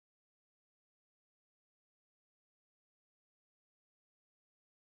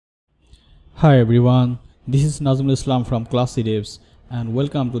Hi everyone, this is Nazmul Islam from ClassyDevs and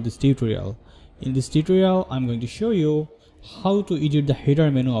welcome to this tutorial. In this tutorial, I'm going to show you how to edit the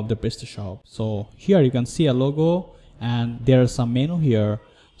header menu of the PrestaShop. So here you can see a logo and there are some menu here.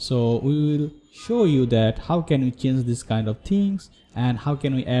 So we will show you that how can we change this kind of things and how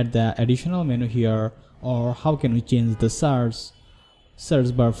can we add the additional menu here, or how can we change the search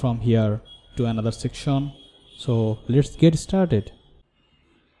bar from here to another section. So let's get started.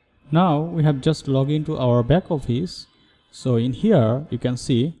 Now we have just logged into our back office. So in here you can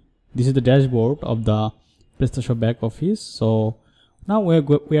see this is the dashboard of the PrestaShop back office. So now we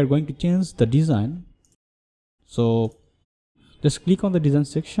are going to change the design. So just click on the design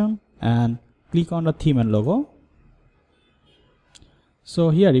section and click on the theme and logo. So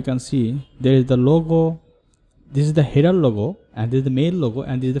here you can see there is the logo. This is the header logo, and this is the mail logo,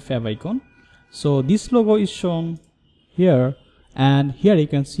 and this is the favicon. So this logo is shown here, and here you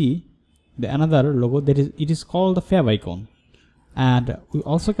can see the another logo that is called the favicon. And we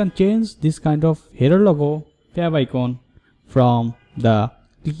also can change this kind of header logo favicon from the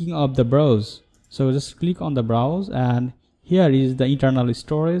clicking of the browse. So just click on the browse, and here is the internal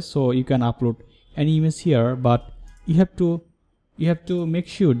storage. So you can upload any image here, but you have to make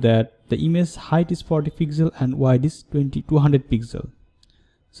sure that the image height is 40 pixel and wide is 200 pixel.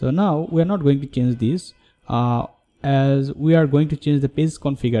 So now we are not going to change this as we are going to change the page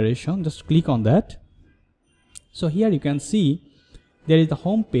configuration. Just click on that. So here you can see there is the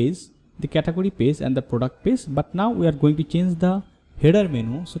home page, the category page, and the product page, but now we are going to change the header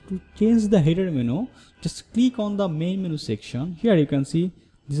menu. So to change the header menu, just click on the main menu section. Here you can see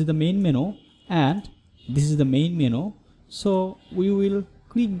this is the main menu and this is the main menu. So we will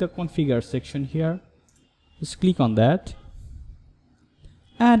click the configure section here. Just click on that,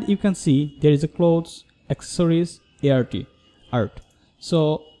 and you can see there is a clothes, accessories, art.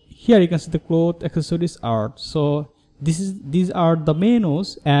 So here you can see the clothes, accessories, art. So these are the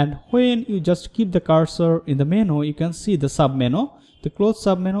menus, and when you just keep the cursor in the menu, you can see the sub menu. The clothes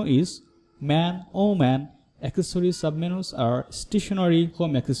sub menu is man, woman. Accessories sub menus are stationery,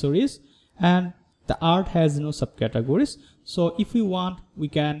 home accessories, and the art has no subcategories. So if we want, we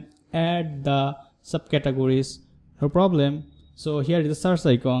can add the subcategories, no problem. So here is the search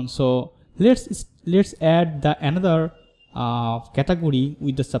icon. So let's add the another category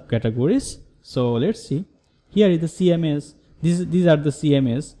with the subcategories. So let's see. Here is the CMS. These are the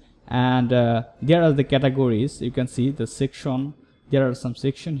CMS, and there are the categories. You can see the section. There are some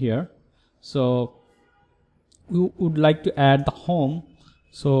section here. So we would like to add the home.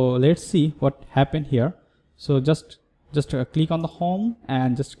 So let's see what happened here. So just click on the home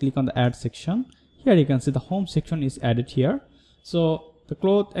and just click on the add section. Here you can see the home section is added here. So the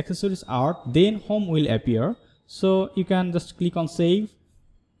clothes, accessories, art, then home will appear. So you can just click on save.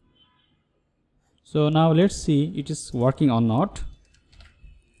 So now let's see it is working or not.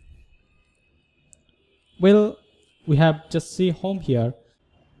 Well, we have just see home here.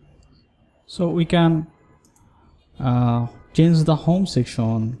 So we can change the home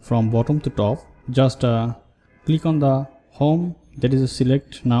section from bottom to top. Just click on the home, that is a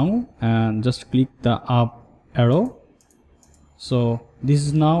select now, and just click the up arrow. So this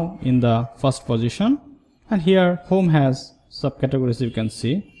is now in the first position, and here home has subcategories. You can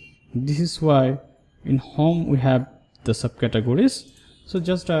see this is why in home we have the subcategories. So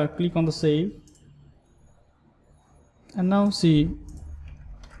just click on the save, and now see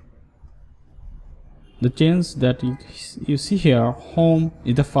the change that you see here. Home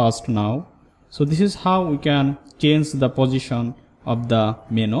is the first now. So this is how we can change the position of the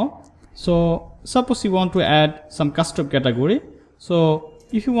menu. So suppose you want to add some custom category. So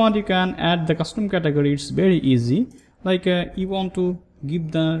if you want, you can add the custom category. It's very easy. Like you want to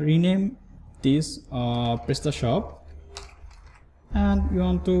give the rename this PrestaShop, and you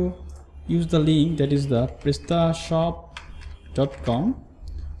want to use the link that is the prestashop.com.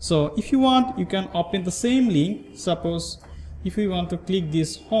 So if you want, you can open the same link. Suppose if you want to click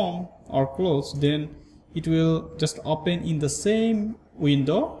this home or close, then it will just open in the same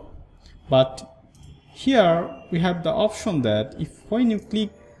window. But here we have the option that if when you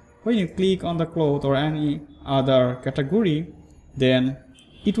click on the cloth or any other category, then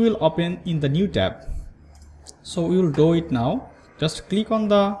it will open in the new tab. So we will do it now. Just click on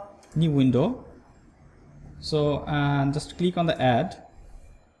the new window. So and just click on the add.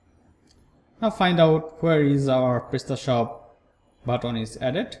 Now find out where is our PrestaShop button is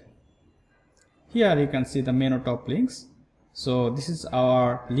added. Here you can see the menu top links. So this is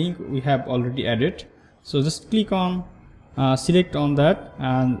our link we have already added. So just click on select on that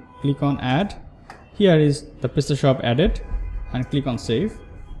and click on add. Here is the PrestaShop added, and click on save.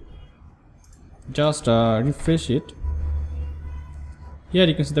 just refresh it. Here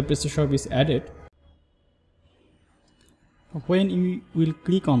you can see the PrestaShop is added. When you will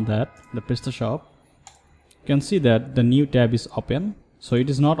click on that, the PrestaShop, you can see that the new tab is open. So it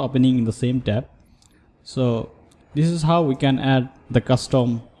is not opening in the same tab. So this is how we can add the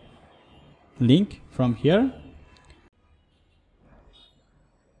custom link from here.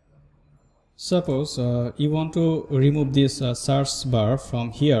 Suppose you want to remove this search bar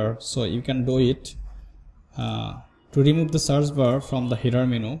from here, so you can do it. To remove the search bar from the header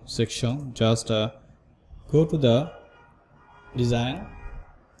menu section, just go to the design,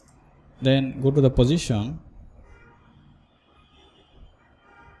 then go to the position.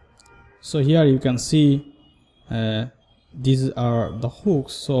 So here you can see these are the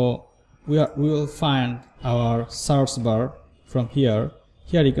hooks. So we will find our search bar from here.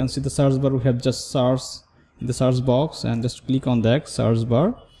 Here you can see the search bar. We have just search in the search box and just click on the search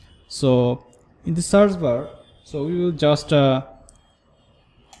bar. So in the search bar, so we will just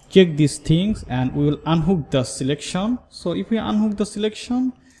check these things and we will unhook the selection. So if we unhook the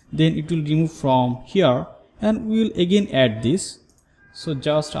selection, then it will remove from here and we will again add this. So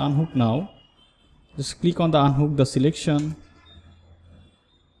just unhook now. Just click on the unhook the selection.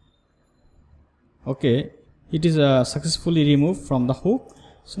 Okay, it is successfully removed from the hook.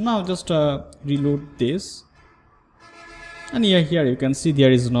 So now just reload this, and here you can see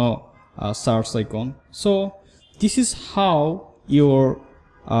there is no search icon. So this is how your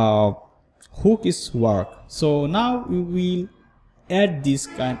hook is work. So now we will add this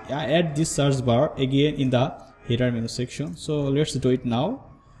search bar again in the header menu section. So let's do it now.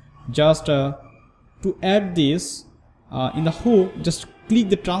 Just to add this in the hook, just click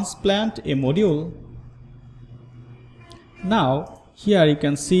the transplant a module. Now here you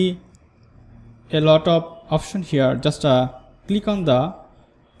can see a lot of options here. Just click on the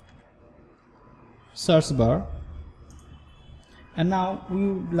search bar, and now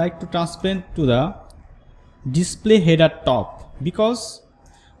we would like to transplant to the display header top, because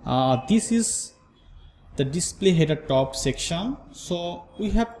this is the display header top section. So we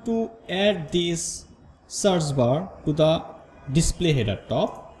have to add this search bar to the display header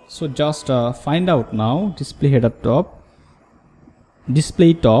top. So just find out now display header top,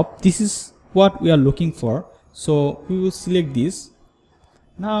 display top. This is what we are looking for. So we will select this.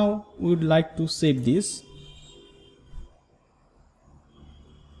 Now we would like to save this.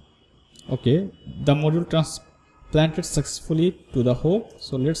 Okay, the module transplanted successfully to the hook.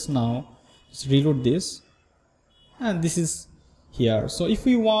 So let's now just reload this, and this is here. So if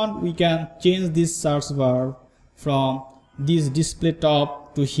we want, we can change this search bar from this display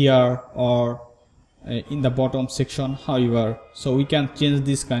top to here, or in the bottom section, however. So we can change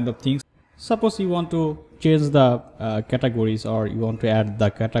this kind of things. Suppose you want to change the categories, or you want to add the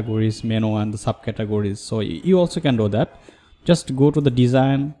categories menu and the subcategories, so you also can do that. Just go to the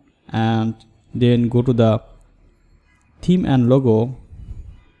design and then go to the theme and logo.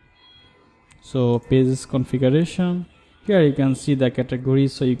 So pages configuration, here you can see the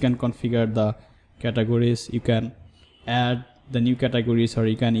categories. So you can configure the categories, you can add the new categories, or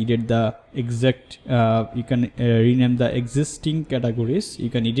you can edit the exact you can rename the existing categories, you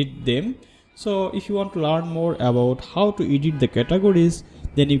can edit them. So if you want to learn more about how to edit the categories,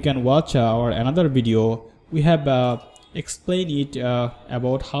 then you can watch our another video. We have explained it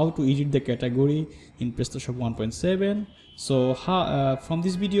about how to edit the category in PrestaShop 1.7. So from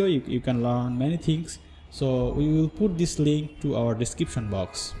this video you can learn many things. So we will put this link to our description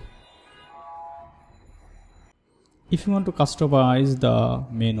box. If you want to customize the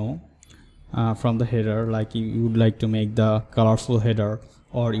menu from the header, like you would like to make the colorful header,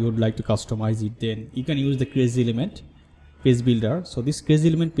 or you would like to customize it, then you can use the Crazy Element Page Builder. So this Crazy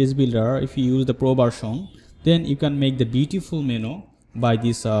Element Page Builder, if you use the pro version, then you can make the beautiful menu by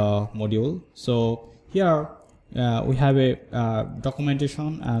this module. So here we have a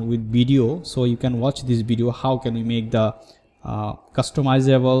documentation with video, so you can watch this video how can we make the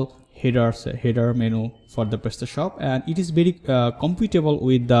customizable header menu for the PrestaShop, and it is very compatible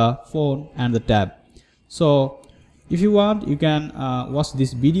with the phone and the tab. So if you want, you can watch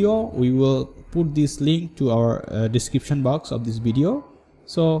this video. We will put this link to our description box of this video.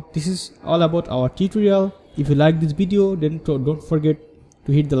 So this is all about our tutorial. If you like this video, then don't forget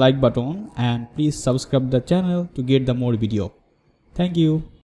to hit the like button, and please subscribe the channel to get the more video. Thank you.